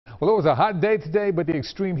Well, it was a hot day today, but the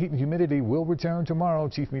extreme heat and humidity will return tomorrow.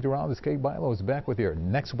 Chief Meteorologist Kate Bilo is back with your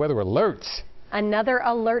next weather alerts. Another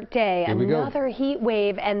alert day, another heat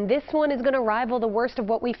wave, and this one is going to rival the worst of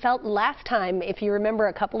what we felt last time. If you remember,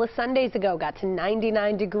 a couple of Sundays ago, got to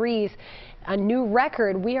 99 degrees. A new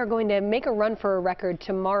record. We are going to make a run for a record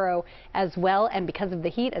tomorrow as well, and because of the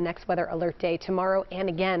heat, a next weather alert day tomorrow and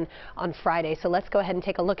again on Friday. So let's go ahead and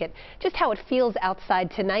take a look at just how it feels outside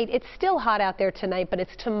tonight. It's still hot out there tonight, but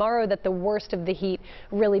it's tomorrow that the worst of the heat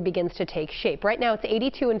really begins to take shape. Right now it's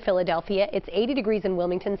 82 in Philadelphia, it's 80 degrees in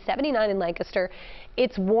Wilmington, 79 in Lancaster.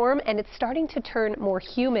 It's warm and it's starting to turn more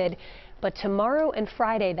humid. But tomorrow and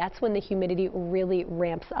Friday, that's when the humidity really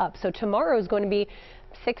ramps up. So tomorrow is going to be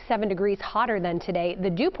 6-7 degrees hotter than today. The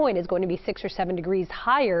dew point is going to be 6 or 7 degrees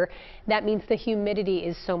higher. That means the humidity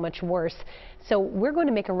is so much worse. So we're going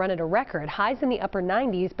to make a run at a record. Highs in the upper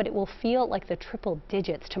 90s, but it will feel like the triple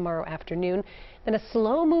digits tomorrow afternoon. Then a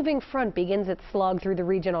slow-moving front begins its slog through the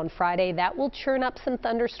region on Friday. That will churn up some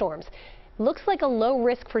thunderstorms. Looks like a low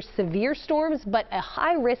risk for severe storms, but a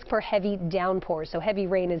high risk for heavy downpours. So heavy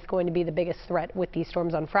rain is going to be the biggest threat with these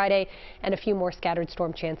storms on Friday, and a few more scattered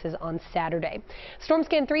storm chances on Saturday. Storm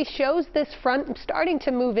Scan 3 shows this front starting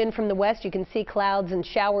to move in from the west. You can see clouds and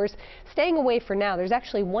showers staying away for now. There's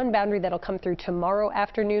actually one boundary that'll come through tomorrow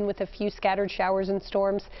afternoon with a few scattered showers and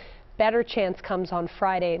storms. Better chance comes on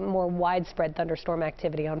Friday, more widespread thunderstorm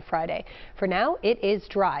activity on Friday. For now, it is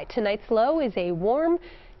dry. Tonight's low is a warm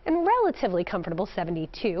and relatively comfortable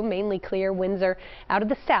 72. Mainly clear. Winds are out of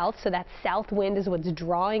the south, so that south wind is what's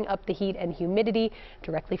drawing up the heat and humidity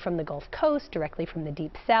directly from the Gulf Coast, directly from the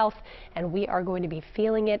deep south, and we are going to be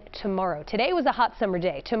feeling it tomorrow. Today was a hot summer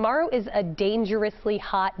day. Tomorrow is a dangerously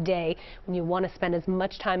hot day when you want to spend as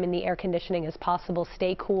much time in the air conditioning as possible.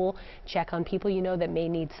 Stay cool. Check on people you know that may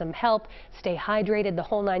need some help. Stay hydrated, the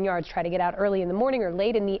whole 9 yards. Try to get out early in the morning or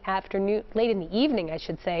late in the afternoon, late in the evening, I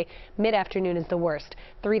should say. Mid-afternoon is the worst.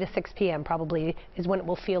 3 to 6 p.m. probably is when it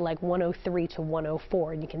will feel like 103 to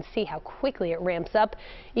 104, and you can see how quickly it ramps up.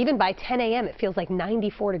 Even by 10 a.m. it feels like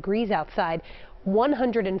 94 degrees outside.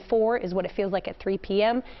 104 is what it feels like at 3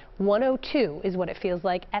 p.m. 102 is what it feels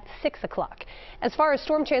like at 6 o'clock. As far as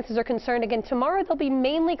storm chances are concerned, again, tomorrow they'll be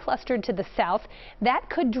mainly clustered to the south. That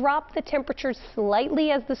could drop the temperatures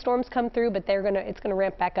slightly as the storms come through, but it's going to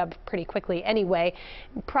ramp back up pretty quickly anyway.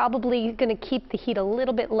 Probably going to keep the heat a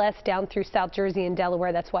little bit less down through South Jersey and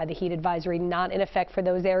Delaware. That's why the heat advisory not in effect for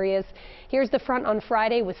those areas. Here's the front on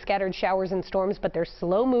Friday with scattered showers and storms, but they're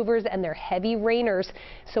slow movers and they're heavy rainers,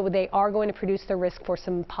 so they are going to produce the risk for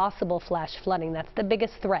some possible flash flooding. That's the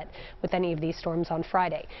biggest threat with any of these storms on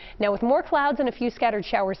Friday. Now, with more clouds and a few scattered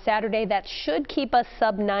showers Saturday, that should keep us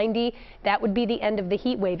sub 90. That would be the end of the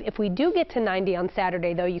heat wave. If we do get to 90 on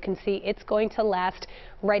Saturday, though, you can see it's going to last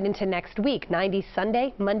right into next week. 90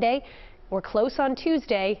 Sunday, Monday. We're close on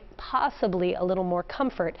Tuesday, possibly a little more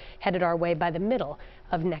comfort headed our way by the middle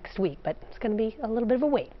of next week. But it's going to be a little bit of a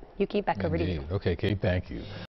wait. You keep back over to you. Okay, Kate, thank you.